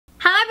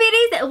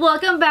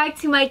welcome back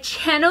to my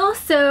channel.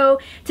 So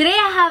today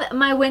I have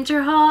my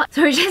winter haul,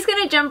 so we're just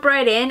gonna jump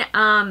right in.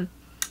 I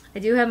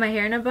do have my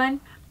hair in a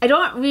bun. I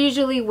don't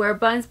usually wear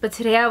buns, but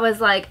today I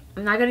was like,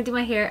 I'm not gonna do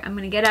my hair. I'm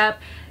gonna get up,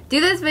 do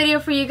this video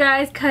for you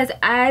guys, because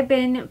I've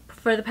been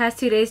for the past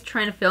 2 days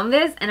trying to film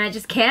this and I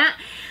just can't.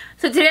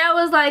 So today I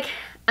was like,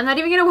 I'm not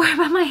even gonna worry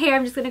about my hair.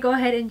 I'm just gonna go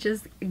ahead and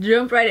just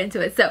jump right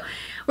into it. So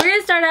we're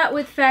gonna start out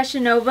with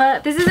Fashion Nova.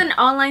 This is an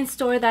online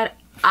store that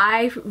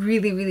I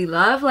really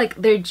love. Like,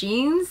 their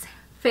jeans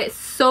fit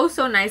so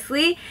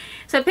nicely.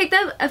 So I picked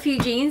up a few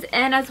jeans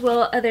and as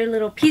well other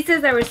little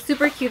pieces that were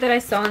super cute that I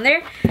saw in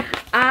there.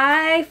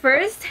 I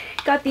first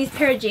got these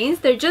pair of jeans.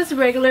 They're just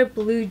regular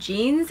blue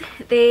jeans.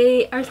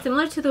 They are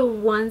similar to the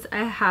ones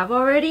I have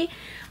already,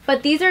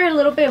 but these are a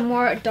little bit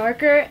more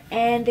darker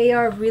and they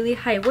are really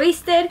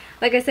high-waisted.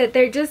 Like I said,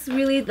 they're just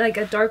really like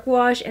a dark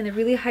wash and they're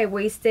really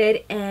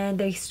high-waisted and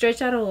they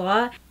stretch out a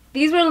lot.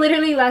 These will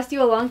literally last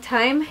you a long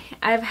time.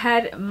 I've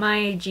had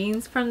my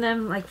jeans from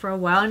them like for a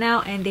while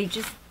now and they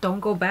just don't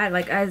go bad.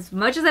 Like, as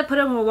much as I put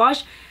them in a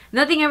wash,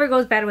 nothing ever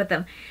goes bad with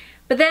them.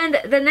 But then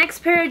the next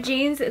pair of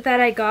jeans that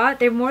I got,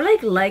 they're more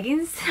like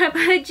leggings type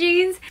of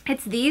jeans.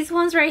 It's these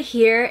ones right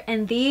here,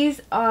 and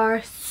these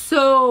are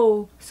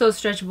so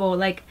stretchable.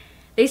 Like,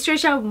 they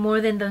stretch out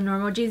more than the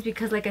normal jeans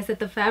because, like I said,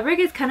 the fabric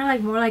is kind of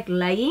like more like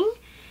legging,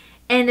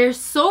 and they're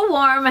so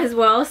warm as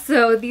well.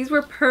 So these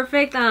were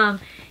perfect,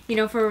 you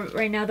know, for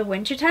right now, the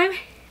winter time.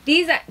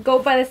 These go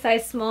by the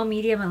size small,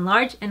 medium, and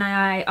large, and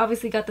I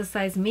obviously got the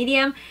size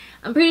medium.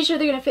 I'm pretty sure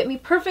they're gonna fit me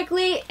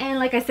perfectly, and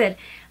like I said,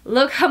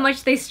 look how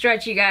much they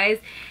stretch, you guys.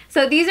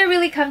 So these are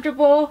really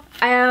comfortable.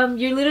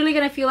 You're literally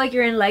gonna feel like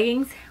you're in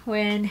leggings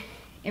when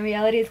in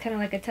reality it's kind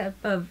of like a type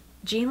of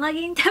jean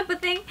legging type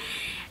of thing.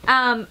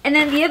 And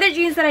then the other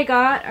jeans that I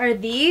got are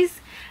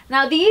these.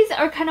 Now these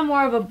are kind of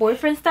more of a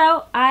boyfriend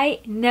style. I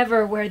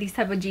never wear these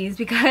type of jeans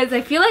because I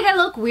feel like I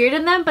look weird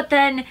in them, but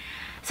then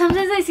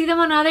sometimes I see them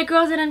on other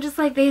girls and I'm just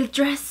like, they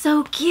dress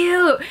so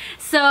cute.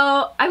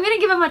 So I'm gonna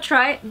give them a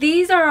try.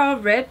 These are all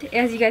ripped,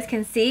 as you guys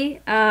can see,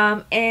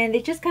 and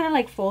they just kind of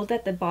like fold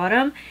at the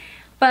bottom.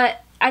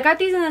 But I got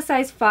these in a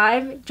size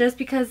 5 just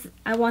because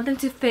I want them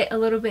to fit a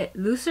little bit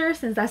looser,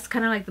 since that's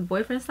kind of like the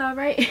boyfriend style,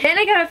 right? Then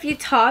I got a few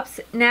tops.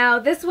 Now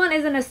this one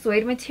is in a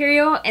suede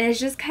material and it's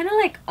just kind of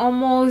like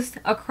almost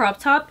a crop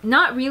top.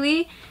 Not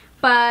really,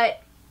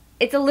 but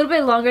it's a little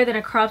bit longer than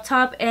a crop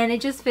top and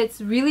it just fits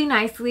really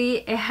nicely.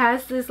 It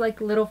has this like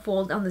little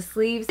fold on the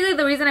sleeves. Really,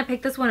 the reason I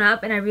picked this one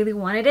up and I really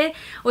wanted it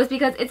was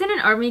because it's in an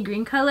army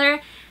green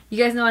color.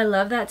 You guys know I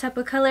love that type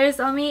of colors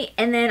on me.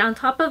 And then on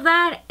top of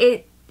that,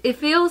 it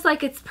feels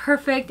like it's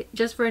perfect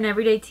just for an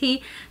everyday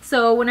tee.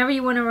 So whenever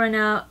you want to run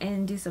out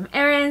and do some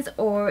errands,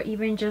 or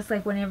even just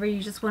like whenever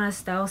you just want to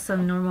style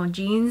some normal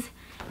jeans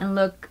and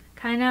look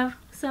kind of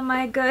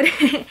semi-good,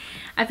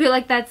 I feel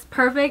like that's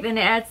perfect, and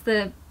it adds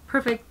the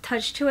perfect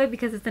touch to it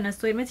because it's in a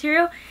suede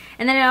material.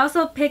 And then I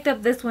also picked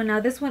up this one.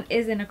 Now this one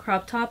is in a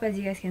crop top, as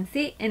you guys can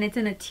see, and it's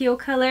in a teal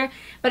color,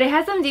 but it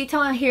has some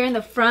detail here in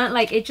the front.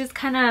 Like, it just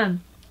kind of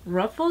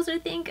ruffles, I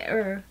think,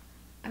 or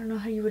I don't know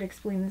how you would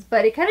explain this,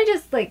 but it kind of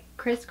just like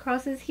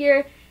crisscrosses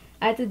here,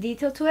 adds a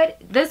detail to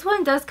it. This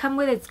one does come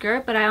with its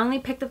skirt, but I only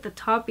picked up the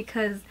top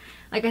because,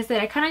 like I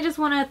said, I kind of just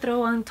want to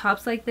throw on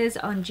tops like this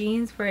on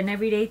jeans for an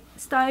everyday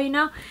style, you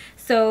know.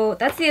 So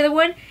that's the other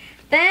one.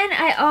 Then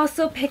I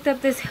also picked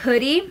up this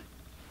hoodie,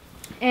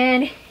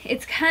 and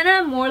it's kind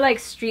of more like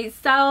street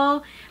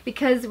style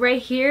because right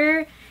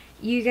here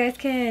you guys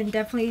can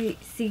definitely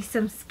see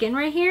some skin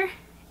right here,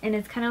 and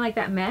it's kind of like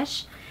that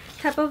mesh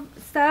type of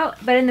style.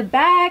 But in the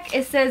back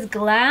it says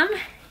glam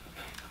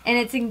and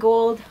it's in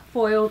gold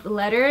foiled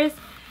letters.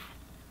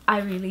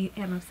 I really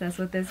am obsessed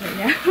with this right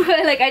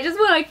now. Like, I just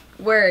want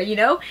to wear it, you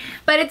know.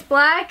 But it's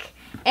black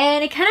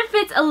and it kind of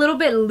fits a little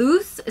bit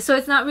loose, so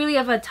it's not really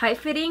of a tight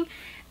fitting.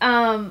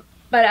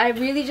 But I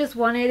really just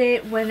wanted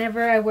it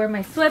whenever I wear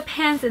my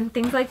sweatpants and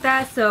things like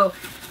that. So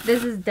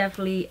this is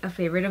definitely a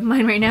favorite of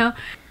mine right now.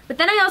 But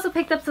then I also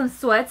picked up some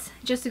sweats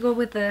just to go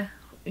with the,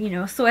 you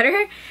know,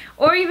 sweater,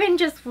 or even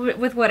just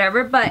with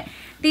whatever. But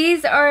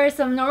these are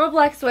some normal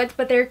black sweats,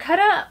 but they're cut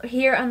out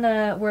here on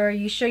the where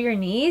you show your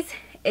knees.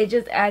 It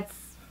just adds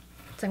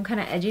some kind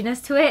of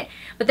edginess to it.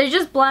 But they're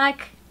just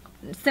black,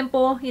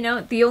 simple, you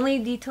know. The only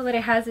detail that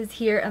it has is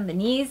here on the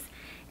knees.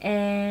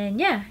 And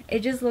yeah, it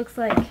just looks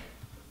like,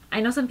 I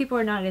know some people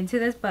are not into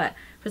this, but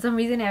for some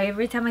reason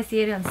every time I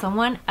see it on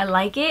someone, I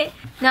like it.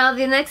 Now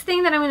the next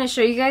thing that I'm going to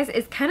show you guys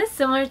is kind of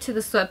similar to the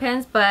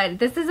sweatpants, but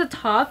this is a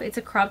top. It's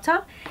a crop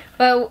top.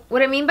 But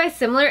what I mean by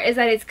similar is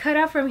that it's cut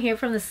out from here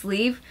from the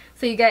sleeve,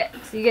 so you get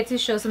to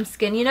show some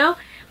skin, you know.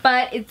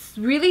 But it's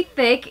really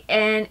thick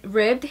and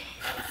ribbed,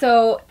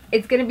 so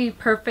it's going to be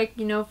perfect,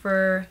 you know,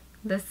 for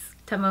this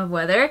time of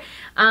weather.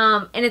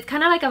 And it's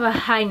kind of like of a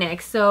high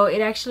neck, so it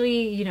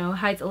actually, you know,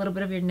 hides a little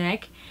bit of your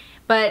neck.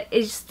 But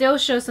it still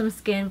shows some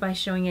skin by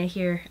showing it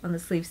here on the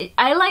sleeves.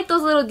 I like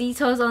those little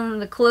details on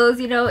the clothes,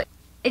 you know.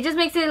 it just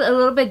makes it a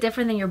little bit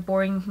different than your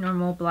boring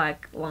normal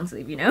black long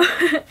sleeve, you know.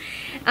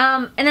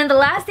 And then the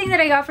last thing that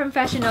I got from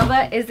Fashion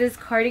Nova is this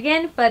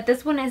cardigan, but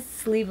this one is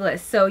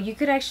sleeveless, so you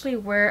could actually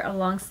wear a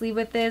long sleeve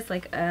with this,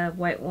 like a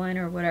white one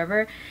or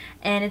whatever,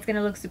 and it's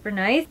gonna look super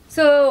nice.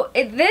 So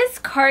this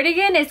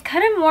cardigan is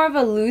kind of more of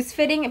a loose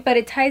fitting, but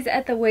it ties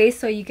at the waist,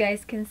 so you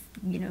guys can,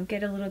 you know,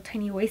 get a little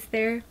tiny waist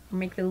there, or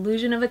make the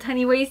illusion of a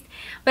tiny waist,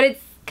 but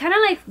it's kind of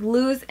like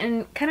loose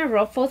and kind of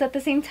ruffles at the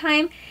same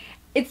time.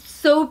 It's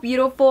so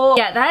beautiful.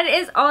 Yeah, that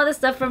is all the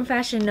stuff from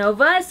Fashion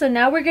Nova. So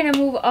now we're gonna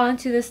move on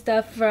to the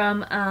stuff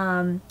from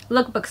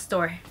Lookbook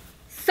Store.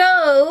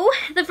 So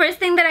the first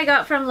thing that I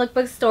got from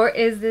Lookbook Store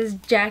is this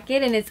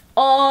jacket, and it's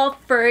all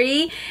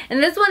furry,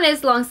 and this one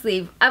is long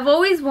sleeve. I've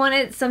always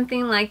wanted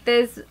something like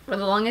this for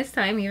the longest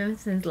time, even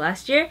since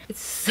last year. It's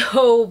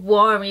so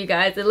warm, you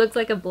guys. It looks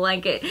like a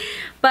blanket,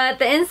 but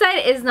the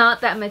inside is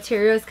not that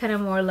material. It's kind of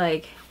more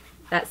like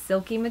that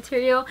silky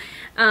material,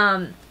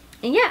 and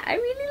yeah, I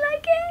really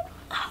like it.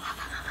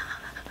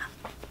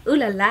 Ooh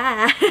la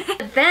la.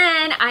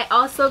 Then I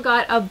also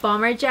got a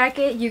bomber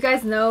jacket. You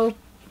guys know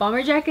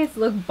bomber jackets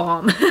look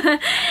bomb.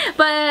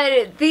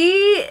 but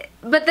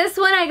this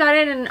one I got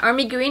it in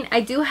army green.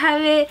 I do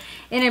have it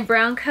in a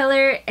brown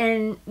color,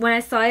 and when I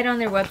saw it on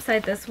their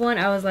website, this one,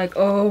 I was like,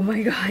 oh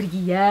my god,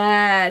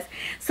 yes.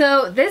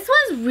 So this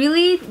one's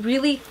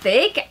really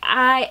thick.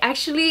 I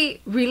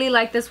actually really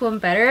like this one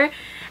better.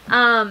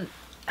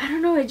 I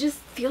don't know, it just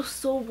feels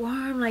so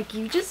warm. Like,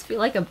 you just feel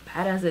like a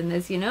badass in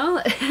this, you know.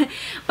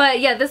 But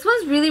yeah, this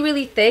one's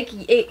really thick.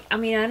 I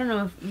mean, I don't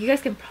know if you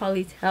guys can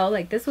probably tell,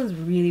 like, this one's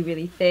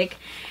really thick,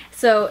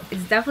 so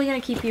it's definitely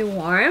gonna keep you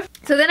warm.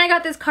 So then I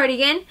got this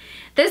cardigan.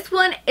 This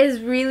one is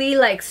really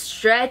like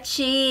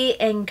stretchy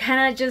and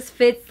kind of just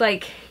fits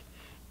like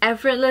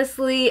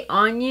effortlessly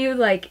on you.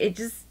 Like, it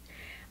just,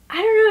 I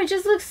don't know, it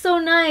just looks so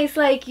nice.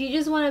 Like, you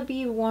just want to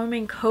be warm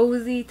and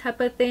cozy type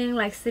of thing,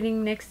 like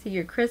sitting next to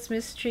your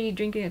Christmas tree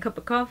drinking a cup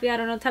of coffee, I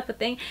don't know, type of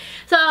thing.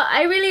 So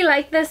I really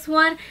like this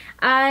one.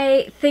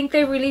 I think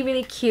they're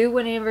really cute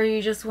whenever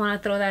you just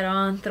want to throw that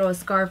on, throw a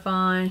scarf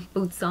on,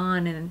 boots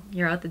on, and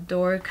you're out the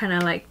door, kind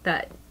of like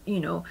that, you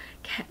know,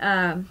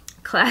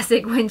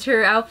 classic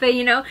winter outfit,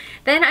 you know.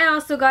 Then I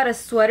also got a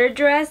sweater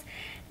dress.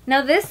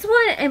 Now this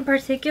one in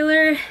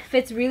particular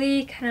fits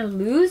really kind of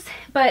loose,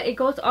 but it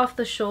goes off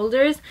the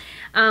shoulders.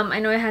 I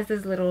know it has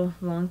this little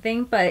long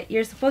thing, but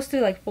you're supposed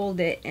to like fold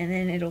it and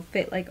then it'll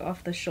fit like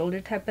off the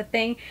shoulder type of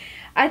thing.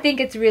 I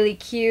think it's really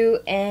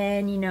cute,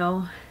 and you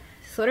know,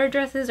 sweater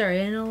dresses are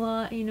in a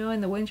lot, you know,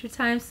 in the winter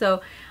time.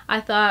 So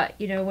I thought,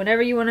 you know,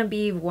 whenever you want to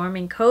be warm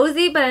and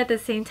cozy, but at the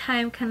same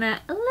time kind of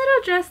a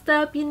little dressed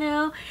up, you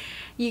know,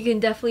 you can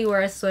definitely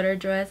wear a sweater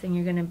dress and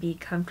you're gonna be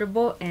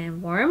comfortable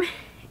and warm.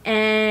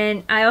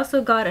 And I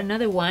also got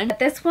another one.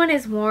 This one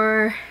is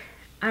more,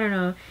 I don't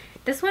know,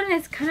 this one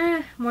is kind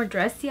of more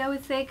dressy, I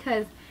would say,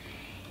 because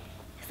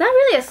it's not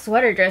really a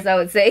sweater dress, I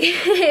would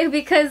say.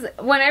 Because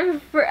when I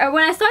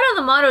saw it on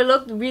the model, it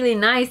looked really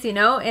nice, you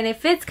know, and it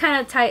fits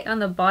kind of tight on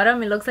the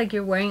bottom. It looks like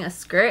you're wearing a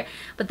skirt,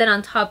 but then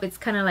on top it's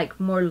kind of like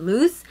more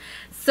loose.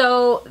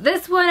 So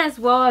this one as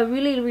well, I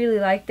really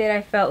liked it.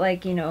 I felt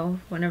like, you know,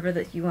 whenever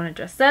that you want to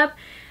dress up,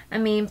 I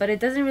mean, but it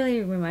doesn't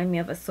really remind me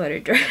of a sweater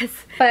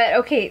dress. But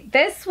okay,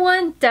 this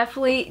one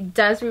definitely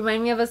does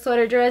remind me of a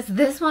sweater dress.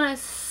 This one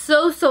is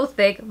so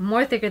thick,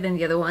 more thicker than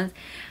the other ones.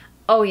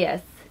 Oh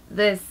yes,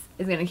 this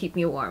is gonna keep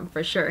me warm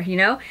for sure, you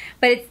know.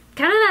 But it's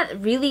kind of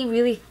that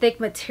really thick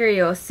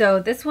material, so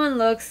this one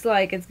looks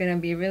like it's gonna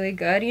be really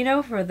good, you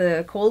know, for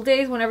the cold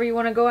days whenever you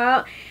want to go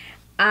out.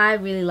 I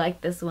really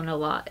like this one a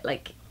lot.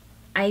 Like,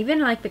 I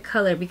even like the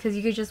color because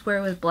you could just wear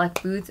it with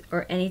black boots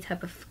or any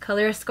type of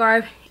color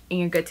scarf and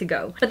you're good to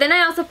go. But then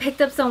I also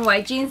picked up some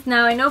white jeans.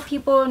 Now I know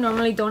people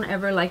normally don't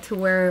ever like to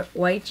wear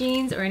white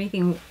jeans or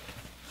anything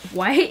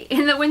white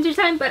in the winter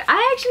time, but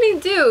I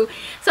actually do.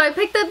 So I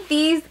picked up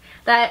these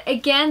that,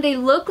 again, they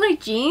look like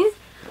jeans,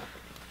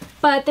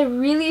 but they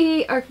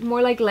really are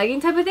more like legging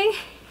type of thing.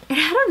 And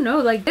I don't know,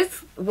 like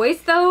this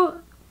waist though,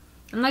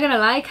 I'm not gonna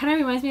lie, it kind of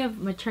reminds me of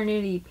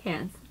maternity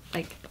pants.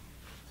 Like,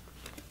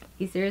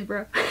 you serious,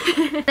 bro?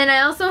 Then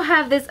I also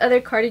have this other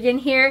cardigan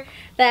here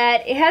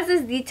that it has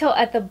this detail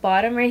at the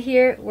bottom right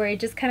here where it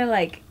just kind of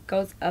like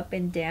goes up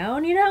and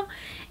down, you know.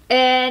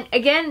 And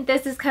again,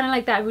 this is kind of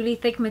like that really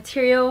thick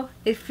material.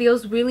 It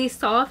feels really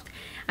soft.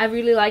 I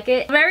really like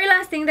it. The very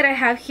last thing that I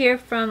have here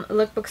from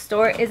Lookbook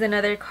Store is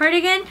another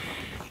cardigan.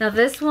 Now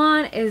this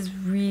one is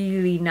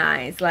really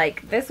nice.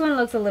 Like, this one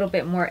looks a little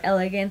bit more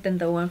elegant than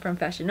the one from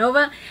Fashion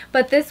Nova,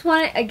 but this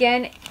one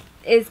again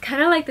is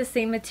kind of like the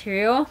same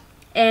material.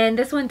 And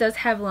this one does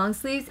have long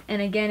sleeves,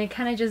 and again, it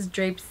kind of just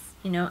drapes,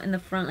 you know, in the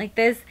front like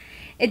this.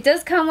 It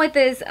does come with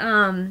this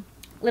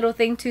little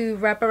thing to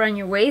wrap around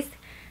your waist.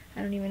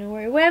 I don't even know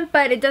where it went,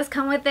 but it does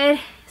come with it.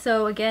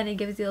 So again, it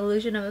gives you the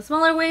illusion of a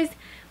smaller waist,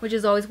 which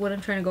is always what I'm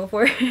trying to go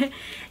for.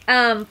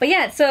 But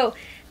yeah, so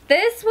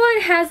This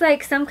one has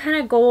like some kind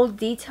of gold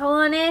detail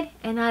on it,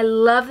 and I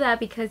love that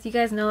because you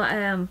guys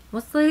know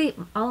mostly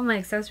all of my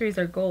accessories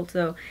are gold,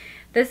 so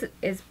this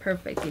is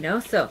perfect, you know.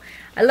 So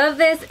I love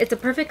this. It's a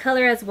perfect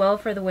color as well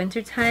for the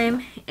winter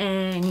time,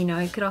 and you know,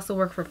 it could also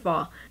work for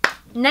fall.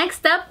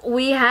 Next up,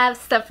 we have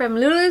stuff from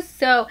LULU.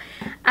 So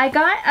I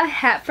got a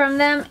hat from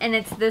them, and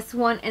it's this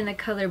one in the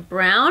color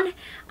brown.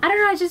 I don't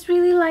know, I just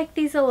really like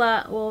these a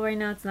lot. Well, right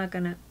now it's not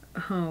gonna,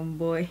 oh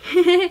boy.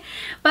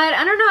 But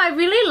I don't know, I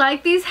really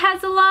like these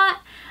hats a lot.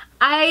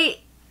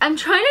 I'm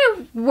trying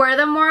to wear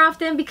them more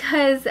often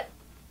because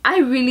I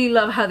really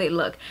love how they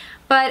look.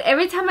 But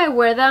every time I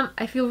wear them,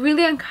 I feel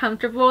really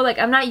uncomfortable. Like,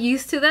 I'm not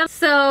used to them.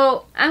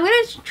 So I'm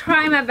gonna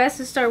try my best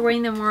to start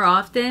wearing them more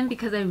often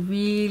because I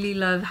really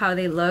love how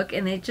they look,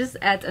 and it just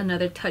adds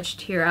another touch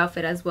to your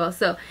outfit as well.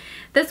 So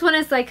this one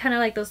is like kind of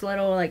like those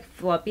little like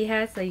floppy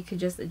hats that you could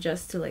just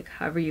adjust to like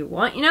however you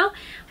want, you know.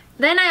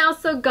 Then I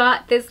also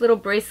got this little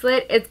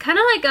bracelet. It's kind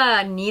of like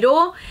a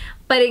needle,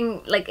 but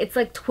in like it's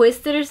like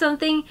twisted or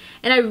something,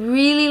 and I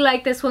really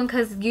like this one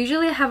because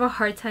usually I have a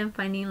hard time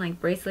finding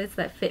like bracelets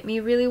that fit me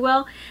really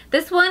well.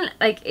 This one,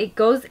 like, it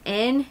goes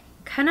in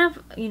kind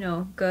of, you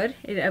know, good.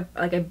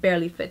 Like it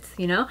barely fits,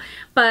 you know,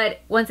 but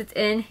once it's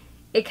in,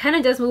 it kind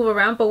of does move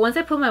around. But once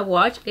I put my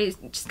watch, it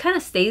just kind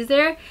of stays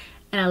there,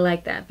 and I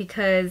like that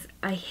because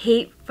I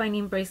hate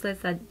finding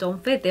bracelets that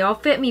don't fit. They all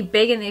fit me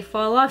big and they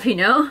fall off, you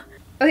know.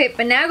 Okay,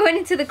 but now going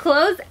into the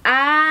clothes,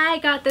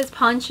 I got this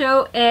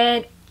poncho,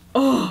 and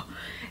oh,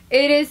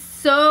 it is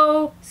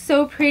so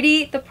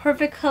pretty. The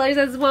perfect colors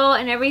as well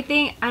and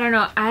everything. I don't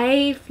know,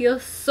 I feel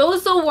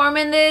so warm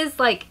in this.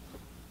 Like,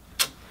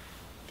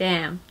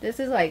 damn, this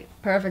is like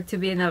perfect to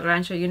be in a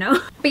rancho, you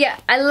know. But yeah,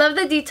 I love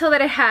the detail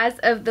that it has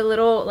of the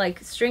little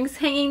like strings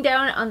hanging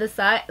down on the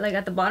side, like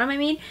at the bottom, I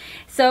mean.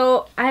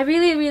 So I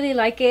really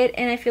like it,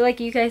 and I feel like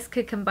you guys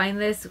could combine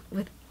this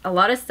with a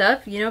lot of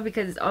stuff, you know,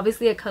 because it's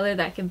obviously a color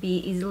that can be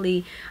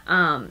easily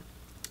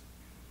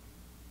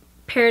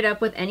paired up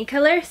with any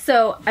color.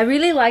 So I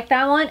really like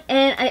that one.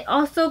 And I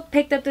also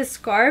picked up this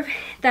scarf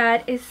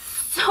that is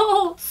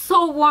so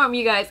warm,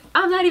 you guys.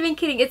 I'm not even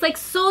kidding. It's like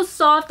so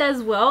soft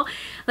as well.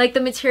 Like,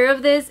 the material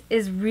of this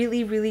is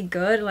really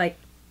good. Like,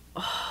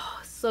 oh,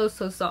 so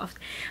soft.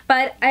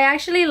 But I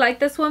actually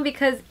like this one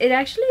because it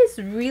actually is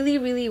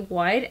really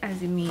wide,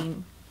 as I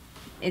mean,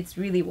 it's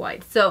really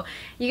wide. So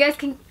you guys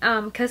can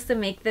custom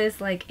make this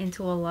like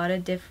into a lot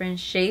of different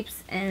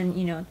shapes, and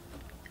you know,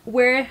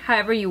 wear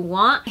however you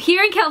want.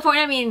 Here in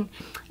California, I mean,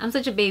 I'm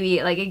such a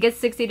baby, like it gets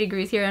 60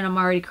 degrees here and I'm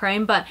already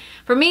crying, but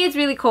for me it's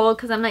really cold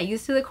because I'm not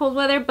used to the cold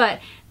weather, but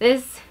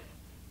this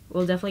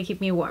will definitely keep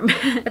me warm.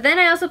 But then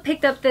I also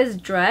picked up this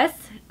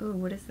dress. Ooh,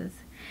 what is this?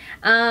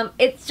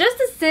 It's just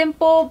a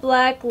simple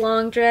black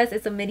long dress.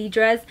 It's a midi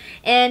dress,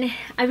 and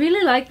I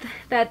really like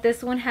that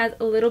this one has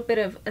a little bit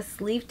of a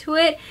sleeve to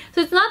it, so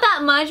it's not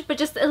that much, but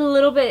just a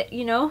little bit,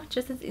 you know,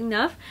 just as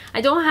enough.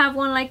 I don't have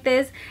one like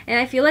this, and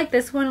I feel like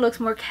this one looks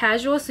more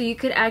casual, so you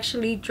could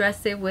actually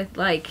dress it with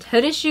like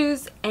hooded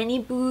shoes, any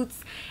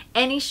boots,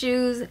 any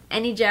shoes,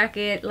 any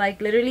jacket.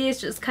 Like, literally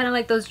it's just kind of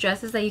like those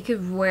dresses that you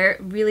could wear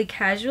really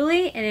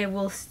casually and it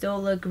will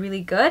still look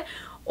really good.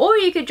 Or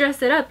you could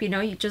dress it up, you know,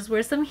 you just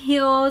wear some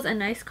heels, a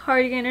nice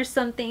cardigan or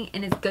something,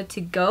 and it's good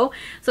to go.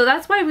 So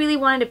that's why I really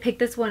wanted to pick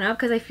this one up,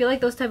 because I feel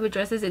like those type of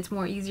dresses, it's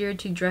more easier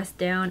to dress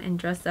down and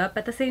dress up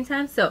at the same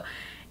time. So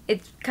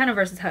it's kind of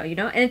versatile, you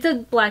know, and it's a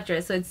black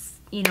dress, so it's,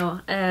 you know,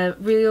 a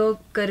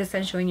real good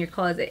essential in your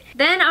closet.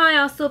 Then I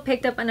also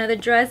picked up another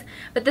dress,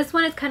 but this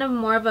one is kind of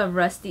more of a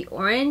rusty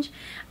orange,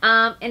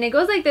 and it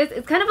goes like this.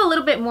 It's kind of a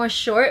little bit more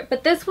short,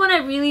 but this one I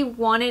really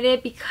wanted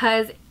it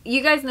because you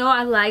guys know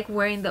I like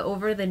wearing the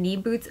over the knee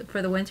boots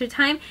for the winter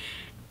time,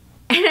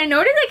 and I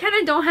noticed I kind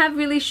of don't have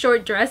really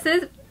short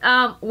dresses.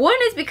 One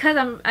is because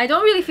I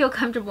don't really feel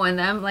comfortable in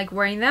them, like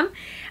wearing them,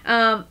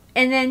 and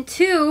then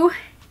two,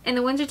 in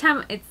the winter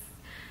time it's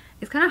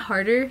kind of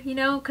harder, you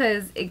know,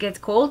 because it gets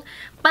cold.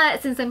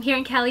 But since I'm here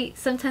in Cali,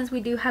 sometimes we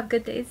do have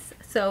good days.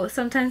 So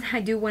sometimes I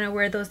do want to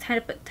wear those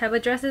type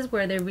of dresses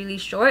where they're really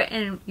short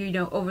and, you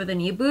know, over the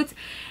knee boots,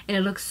 and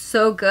it looks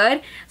so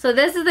good. So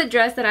this is the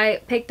dress that I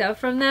picked up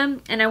from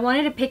them, and I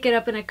wanted to pick it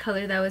up in a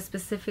color that was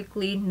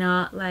specifically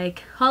not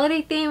like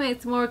holiday theme.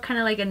 It's more kind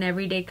of like an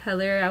everyday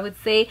color, I would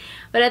say,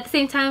 but at the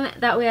same time,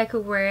 that way I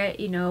could wear it,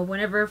 you know,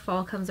 whenever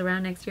fall comes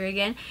around next year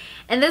again.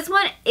 And this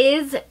one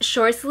is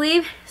short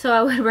sleeve, so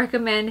I would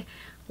recommend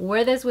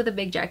wear this with a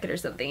big jacket or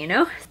something, you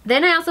know.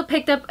 Then I also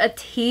picked up a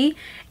tee,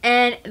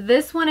 and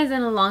this one is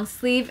in a long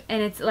sleeve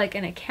and it's like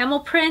in a camel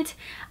print.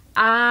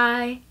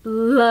 I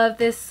love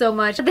this so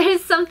much.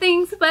 There's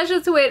something special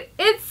to it.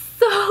 It's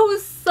so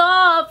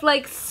soft,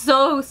 like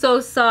so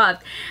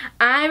soft.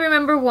 I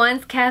remember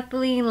once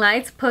Kathleen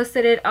Lights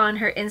posted it on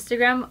her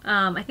Instagram.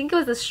 I think it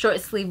was a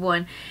short sleeve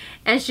one,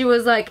 and she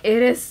was like,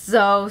 it is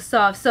so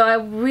soft. So I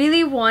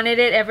really wanted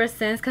it ever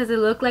since because it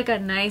looked like a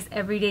nice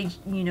everyday,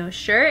 you know,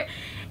 shirt.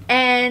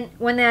 And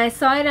when I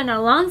saw it in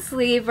a long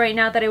sleeve right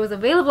now that it was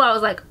available, I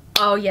was like,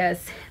 oh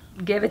yes,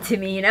 give it to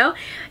me, you know.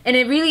 And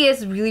it really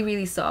is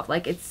really soft.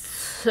 Like, it's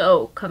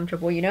so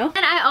comfortable, you know.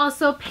 And I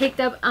also picked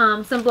up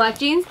some black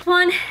jeans.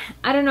 One,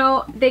 I don't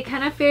know, they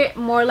kind of fit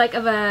more like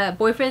of a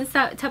boyfriend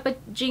style, type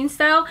of jean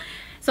style.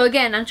 So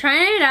again, I'm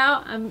trying it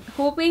out. I'm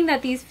hoping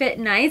that these fit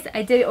nice.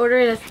 I did order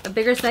it as a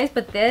bigger size,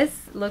 but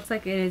this looks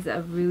like it is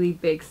a really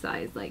big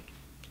size. Like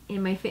it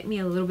might fit me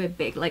a little bit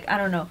big. Like I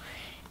don't know.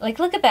 Like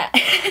look at that.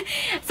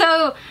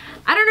 So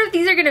I don't know if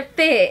these are gonna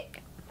fit.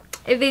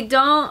 If they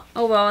don't,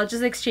 oh well, I'll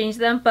just exchange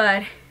them.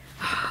 But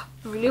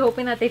I'm really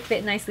hoping that they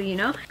fit nicely, you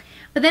know.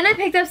 But then I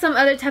picked up some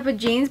other type of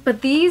jeans,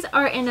 but these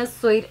are in a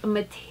suede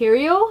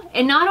material.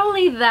 And not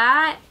only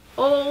that,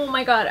 oh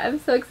my god, I'm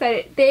so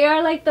excited. They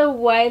are like the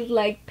wide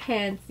leg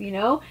pants, you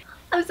know.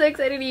 I'm so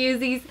excited to use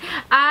these.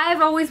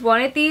 I've always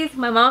wanted these.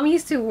 My mom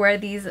used to wear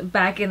these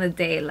back in the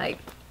day. Like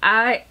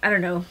I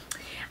don't know.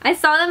 I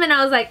saw them and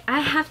I was like, I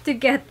have to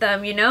get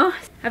them, you know.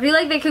 I feel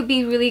like they could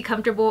be really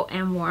comfortable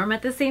and warm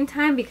at the same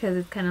time because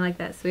it's kind of like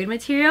that suede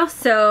material.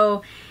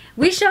 So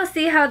we shall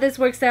see how this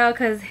works out,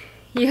 because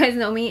you guys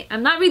know me,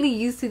 I'm not really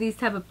used to these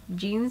type of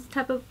jeans,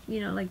 type of, you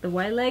know, like the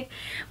wide leg,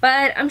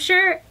 but I'm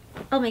sure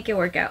I'll make it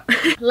work out.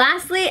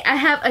 Lastly, I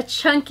have a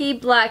chunky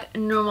black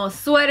normal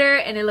sweater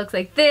and it looks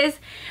like this.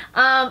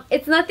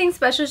 It's nothing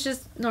special, it's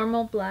just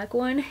normal black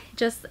one.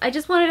 I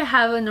just wanted to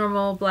have a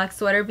normal black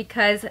sweater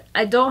because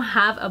I don't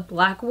have a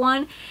black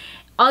one.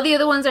 All the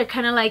other ones are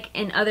kind of like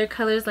in other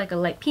colors, like a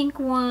light pink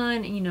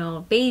one, you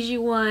know, beigey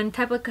one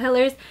type of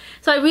colors.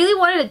 So I really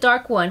wanted a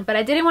dark one, but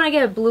I didn't want to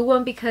get a blue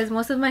one because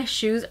most of my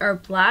shoes are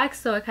black,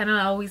 so I kind of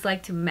always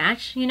like to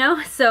match, you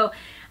know. So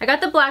I got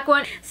the black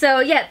one.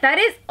 So yeah, that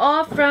is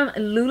all from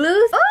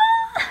LULU's.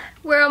 Oh,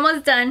 we're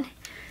almost done.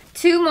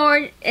 2 more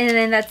and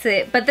then that's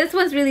it. But this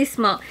one's really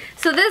small.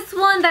 So this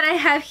one that I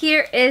have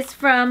here is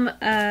from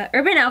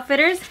Urban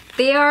Outfitters.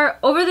 They are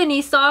over the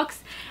knee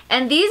socks,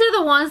 and these are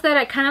the ones that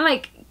I kind of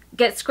like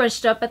get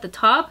scrunched up at the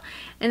top,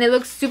 and they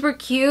look super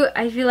cute.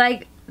 I feel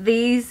like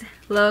these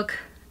look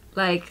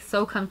like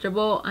so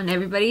comfortable on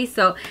everybody,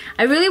 so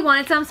I really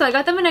wanted some. So I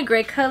got them in a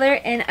gray color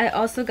and I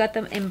also got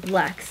them in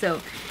black. So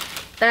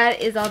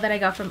that is all that I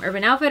got from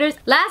Urban Outfitters.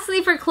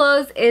 Lastly, for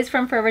clothes is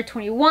from Forever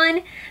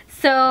 21.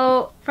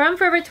 So from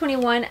Forever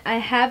 21, I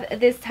have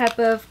this type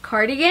of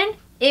cardigan.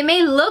 It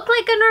may look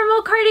like a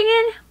normal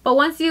cardigan, but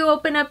once you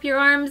open up your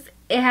arms,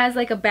 it has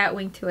like a bat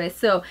wing to it.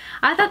 So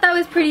I thought that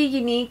was pretty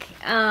unique.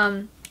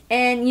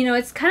 And you know,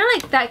 it's kind of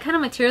like that kind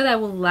of material that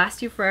will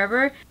last you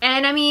forever.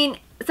 And I mean,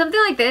 something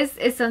like this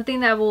is something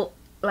that will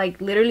like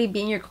literally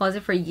be in your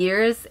closet for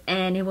years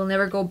and it will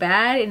never go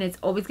bad, and it's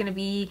always going to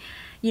be,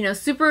 you know,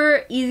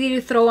 super easy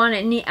to throw on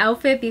any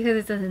outfit because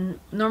it's a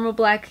normal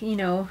black, you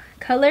know,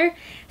 color.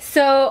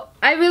 So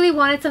I really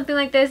wanted something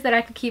like this that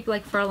I could keep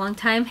like for a long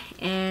time,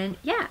 and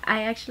yeah,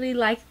 I actually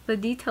like the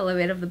detail of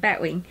it, of the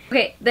bat wing.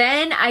 Okay,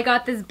 then I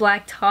got this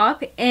black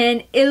top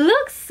and it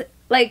looks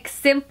like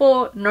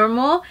simple,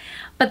 normal,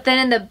 but then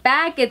in the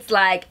back it's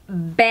like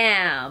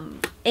bam,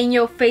 in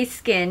your face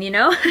skin, you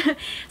know.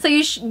 So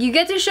you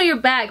get to show your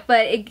back,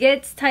 but it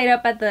gets tied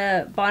up at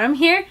the bottom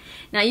here.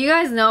 Now you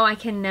guys know I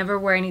can never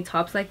wear any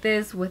tops like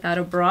this without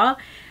a bra.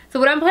 So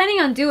what I'm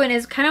planning on doing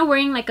is kind of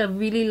wearing like a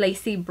really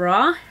lacy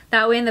bra.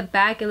 That way in the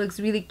back it looks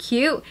really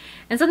cute,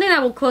 and something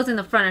that will close in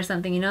the front or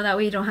something, you know, that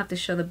way you don't have to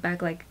show the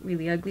back like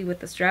really ugly with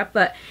the strap.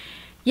 But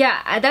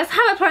yeah, that's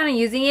how I plan on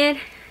using it.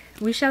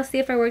 We shall see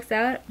if it works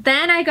out.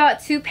 Then I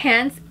got 2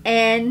 pants,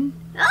 and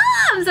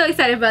I'm so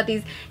excited about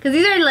these because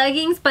these are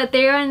leggings, but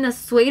they are in the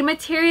suede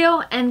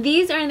material, and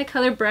these are in the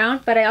color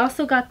brown, but I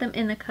also got them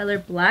in the color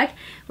black,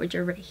 which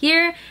are right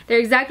here. They're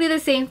exactly the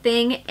same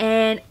thing,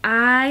 and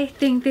I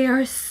think they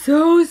are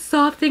so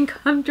soft and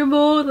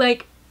comfortable.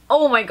 Like,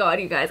 oh my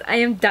god, you guys, I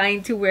am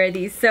dying to wear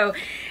these. So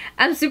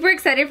I'm super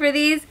excited for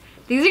these.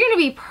 These are gonna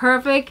be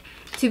perfect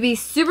to be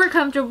super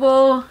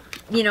comfortable,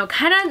 you know,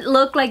 kind of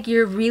look like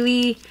you're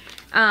really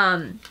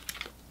kind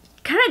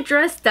of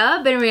dressed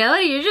up, but in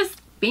reality you're just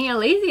being a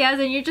lazy ass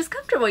and you're just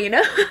comfortable, you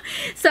know.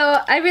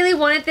 So I really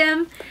wanted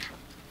them.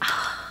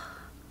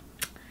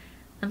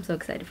 I'm so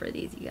excited for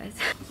these, you guys.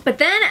 But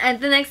then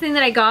the next thing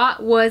that I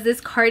got was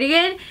this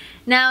cardigan.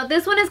 Now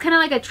this one is kind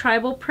of like a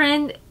tribal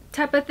print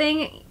type of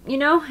thing, you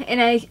know,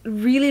 and I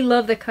really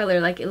love the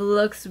color. Like, it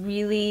looks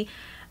really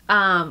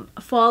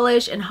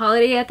fallish and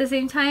holiday at the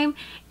same time,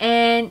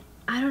 and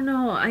I don't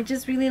know, I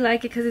just really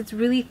like it because it's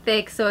really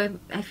thick. So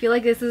I feel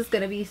like this is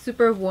gonna be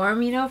super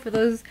warm, you know, for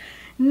those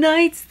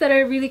nights that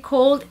are really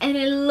cold, and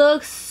it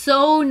looks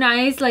so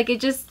nice. Like,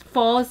 it just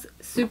falls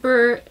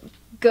super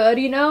good,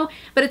 you know,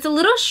 but it's a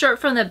little short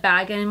from the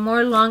back and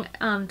more long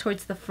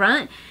towards the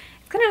front.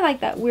 It's kind of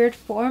like that weird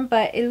form,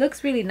 but it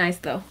looks really nice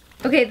though.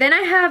 Okay, then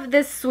I have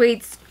this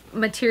suede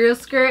material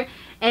skirt,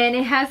 and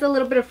it has a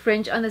little bit of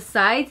fringe on the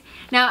sides.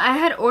 Now I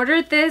had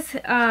ordered this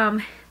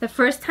the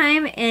first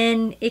time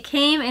and it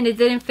came and it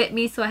didn't fit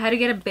me, so I had to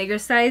get a bigger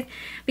size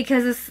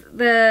because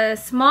the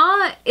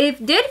small,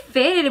 it did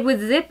fit, it would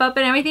zip up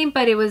and everything,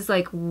 but it was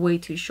like way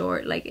too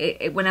short.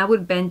 Like, when I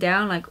would bend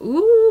down, like,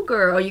 ooh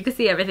girl, you could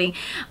see everything.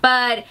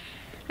 But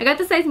I got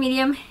the size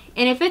medium,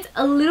 and it fits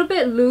a little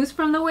bit loose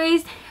from the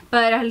waist,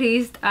 but at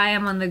least I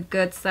am on the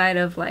good side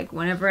of, like,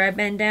 whenever I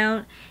bend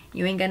down,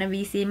 you ain't gonna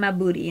be seeing my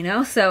booty, you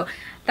know? So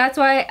that's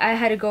why I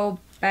had to go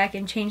back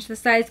and change the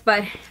size.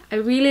 But I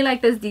really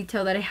like this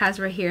detail that it has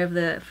right here of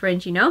the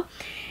fringe, you know?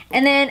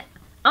 And then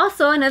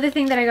also another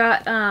thing that I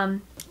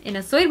got in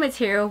a suede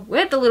material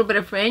with a little bit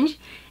of fringe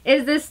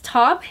is this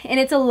top, and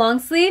it's a long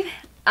sleeve.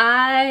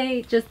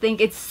 I just think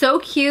it's so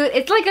cute.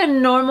 It's like a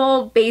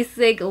normal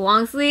basic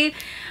long sleeve,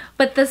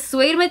 but the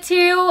suede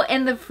material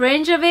and the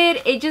fringe of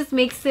it, it just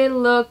makes it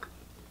look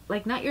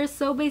like not your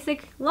so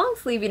basic long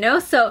sleeve, you know?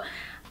 So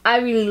I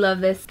really love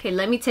this. Okay,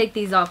 let me take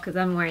these off because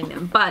I'm wearing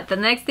them. But the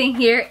next thing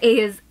here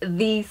is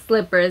these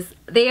slippers.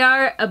 They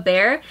are a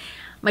bear.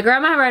 My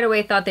grandma right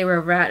away thought they were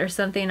a rat or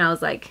something. I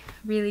was like,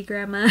 really,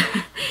 grandma?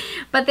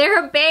 But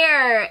they're a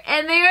bear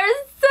and they are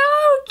so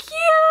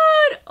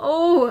cute.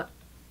 Oh,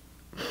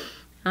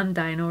 I'm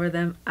dying over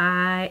them.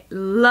 I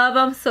love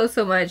them so,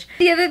 so much.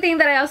 The other thing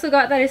that I also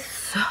got that is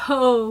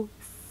so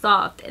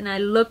soft, and I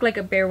look like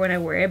a bear when I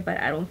wear it, but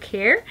I don't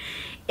care,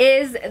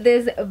 is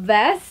this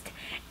vest.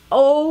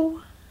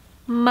 Oh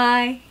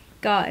my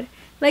god.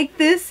 Like,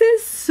 this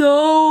is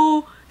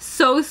so,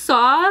 so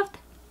soft.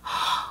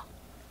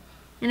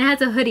 And it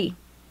has a hoodie.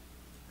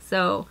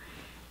 So,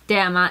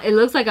 damn, it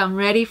looks like I'm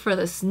ready for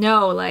the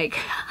snow. Like,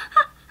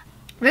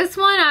 this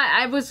one,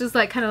 I was just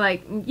like, kind of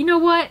like, you know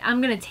what?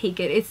 I'm gonna take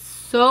it. It's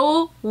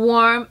so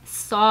warm,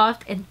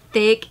 soft, and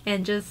thick,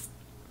 and just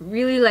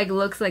really like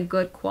looks like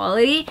good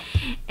quality.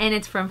 And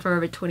it's from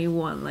Forever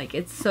 21. Like,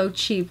 it's so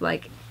cheap.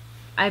 Like,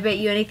 I bet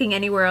you anything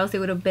anywhere else it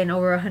would have been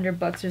over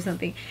 $100 or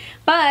something.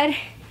 But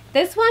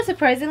this one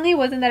surprisingly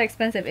wasn't that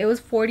expensive. It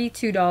was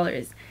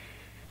 $42.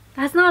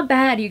 That's not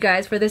bad, you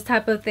guys, for this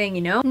type of thing,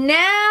 you know?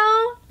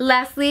 Now,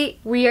 lastly,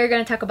 we are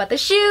going to talk about the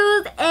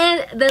shoes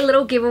and the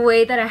little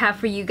giveaway that I have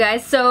for you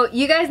guys. So,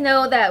 you guys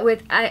know that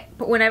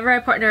whenever I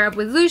partner up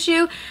with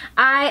ZooShoo,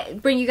 I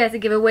bring you guys a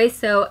giveaway.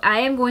 So, I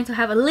am going to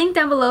have a link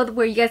down below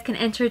where you guys can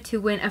enter to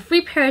win a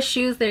free pair of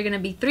shoes. There are going to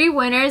be 3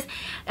 winners.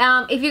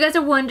 If you guys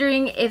are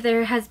wondering if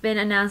there has been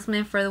an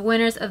announcement for the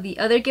winners of the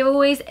other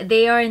giveaways,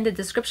 they are in the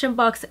description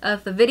box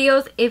of the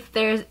videos. If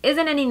there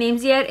isn't any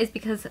names yet, it's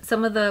because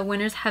some of the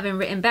winners haven't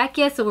written back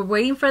yet, so we're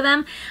waiting for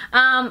them.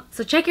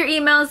 So check your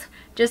emails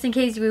just in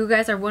case you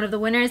guys are one of the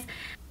winners.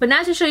 But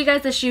now to show you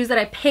guys the shoes that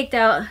I picked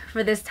out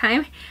for this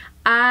time.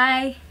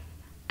 I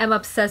am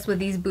obsessed with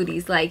these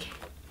booties. Like,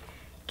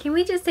 can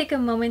we just take a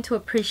moment to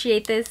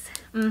appreciate this?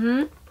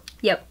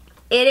 Yep,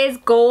 it is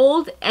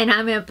gold, and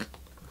I'm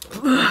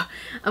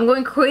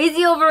going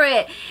crazy over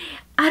it.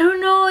 I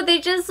don't know, they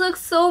just look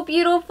so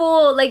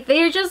beautiful. Like,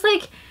 they're just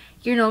like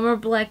your normal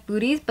black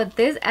booties, but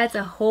this adds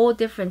a whole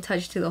different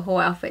touch to the whole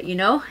outfit, you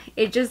know?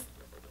 It just,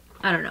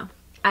 I don't know.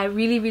 I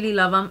really, really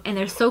love them, and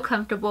they're so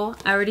comfortable.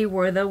 I already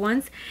wore the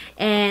ones,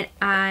 and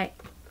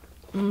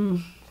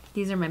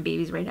these are my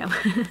babies right now.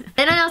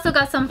 And I also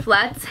got some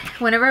flats.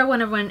 Whenever I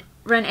want to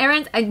run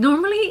errands, I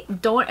normally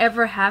don't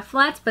ever have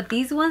flats, but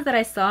these ones that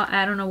I saw,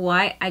 I don't know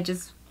why, I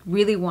just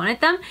really wanted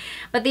them.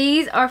 But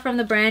these are from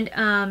the brand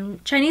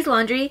Chinese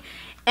Laundry,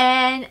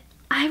 and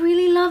I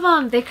really love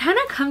them. They're kind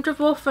of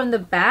comfortable from the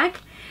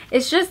back.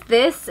 It's just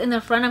this in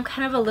the front I'm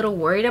kind of a little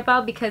worried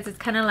about because it's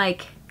kind of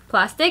like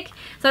plastic.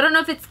 So I don't know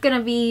if it's gonna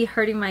be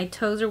hurting my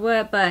toes or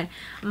what, but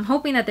I'm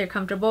hoping that they're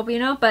comfortable, you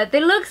know? But they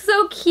look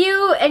so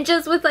cute, and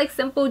just with like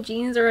simple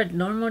jeans or a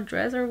normal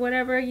dress or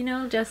whatever, you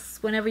know,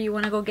 just whenever you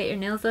want to go get your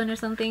nails done or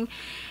something.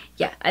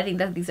 Yeah, I think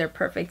that these are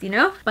perfect, you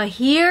know? But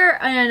here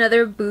are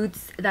another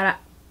boots that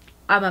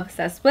I'm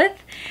obsessed with.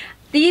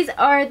 These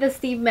are the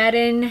Steve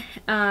Madden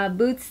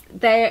boots.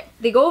 They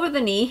go over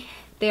the knee.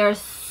 They are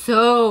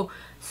so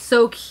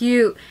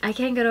cute. I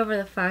can't get over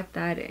the fact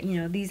that, you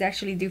know, these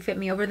actually do fit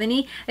me over the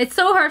knee. It's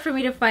so hard for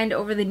me to find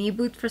over the knee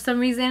boots for some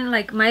reason.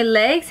 Like, my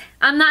legs,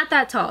 I'm not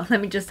that tall. Let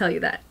me just tell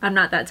you that. I'm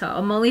not that tall.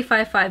 I'm only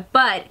 5'5",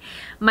 but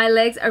my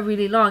legs are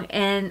really long,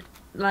 and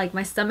like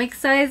my stomach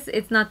size,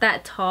 it's not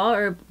that tall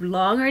or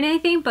long or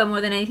anything, but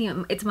more than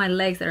anything, it's my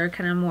legs that are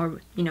kind of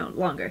more, you know,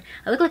 longer.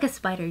 I look like a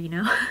spider, you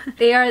know?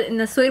 They are in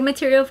the suede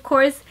material, of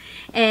course,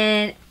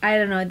 and I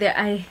don't know,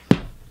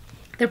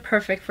 they're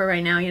perfect for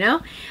right now, you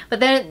know? But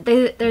then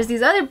there's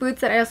these other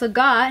boots that I also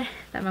got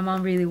that my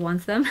mom really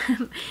wants them.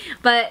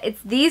 But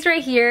it's these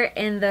right here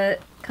in the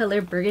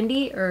color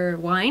burgundy or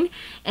wine,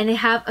 and they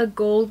have a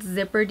gold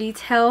zipper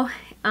detail.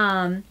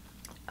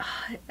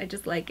 I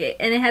just like it,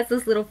 and it has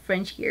this little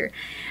fringe here.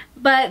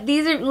 But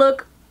these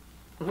look,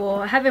 well,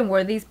 I haven't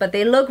worn these, but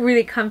they look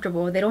really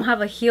comfortable. They don't have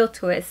a heel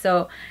to it,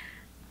 so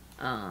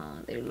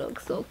they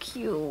look so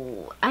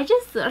cute. I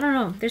don't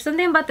know, there's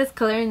something about this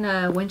color in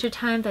the winter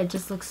time that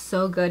just looks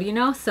so good, you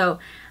know? So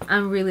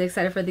I'm really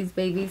excited for these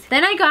babies.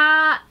 Then I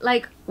got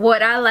like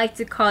what I like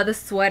to call the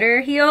sweater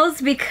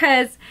heels,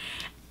 because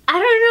I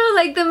don't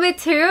know, like the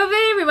material of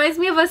it reminds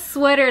me of a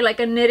sweater, like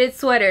a knitted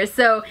sweater.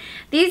 So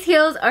these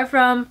heels are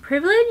from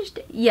Privileged,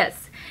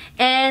 yes,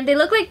 and they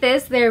look like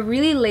this. They're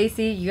really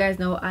lacy. You guys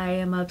know I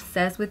am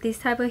obsessed with these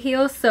type of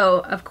heels, so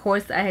of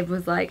course I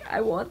was like,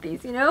 I want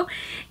these, you know?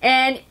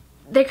 And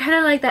they're kind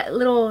of like that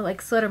little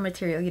like sweater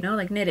material, you know,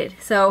 like knitted.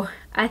 So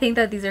I think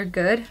that these are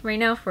good right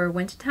now for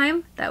winter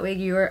time. That way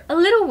you're a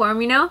little warm,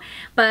 you know.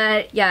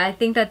 But yeah, I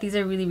think that these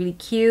are really, really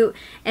cute.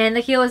 And the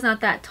heel is not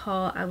that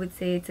tall. I would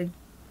say it's a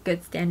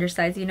good standard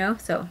size, you know.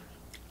 So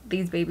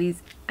these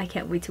babies, I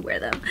can't wait to wear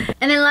them.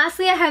 And then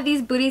lastly, I have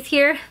these booties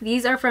here.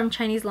 These are from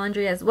Chinese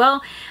Laundry as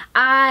well.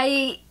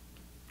 I'm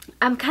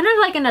kind of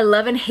like in a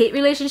love and hate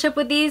relationship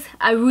with these.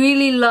 I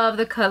really love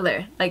the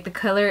color. Like the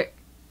color,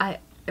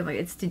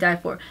 it's to die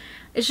for.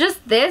 It's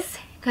just this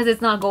because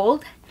it's not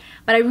gold,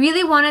 but I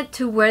really wanted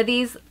to wear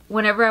these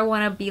whenever I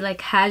want to be like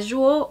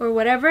casual or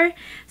whatever.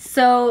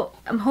 So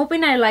I'm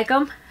hoping I like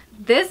them.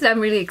 This I'm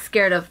really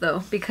scared of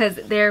though, because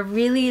they're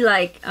really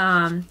like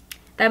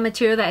that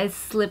material that is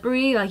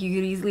slippery, like you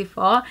could easily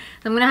fall.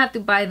 So I'm gonna have to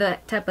buy the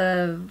type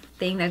of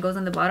thing that goes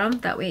on the bottom,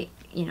 that way,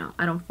 you know,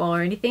 I don't fall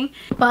or anything.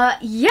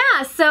 But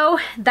yeah, so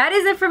that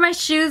is it for my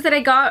shoes that I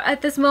got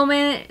at this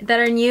moment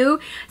that are new.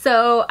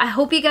 So I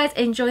hope you guys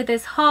enjoyed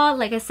this haul.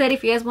 Like I said,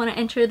 if you guys want to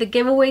enter the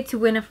giveaway to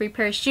win a free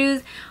pair of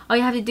shoes, all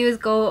you have to do is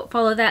go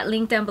follow that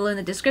link down below in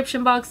the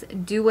description box,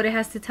 do what it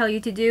has to tell you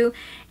to do,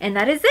 and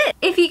that is it.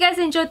 If you guys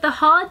enjoyed the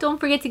haul, don't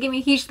forget to give me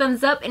a huge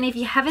thumbs up, and if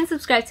you haven't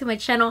subscribed to my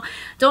channel,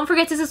 don't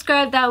forget to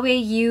subscribe. That way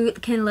you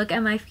can look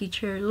at my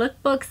future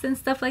lookbooks and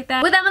stuff like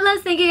that. With that, my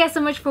loves, thank you guys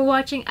so much for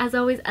watching. As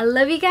always, I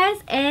love you guys,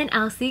 and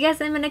I'll see you guys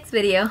in my next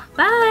video.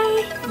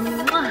 Bye!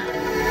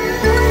 Mwah.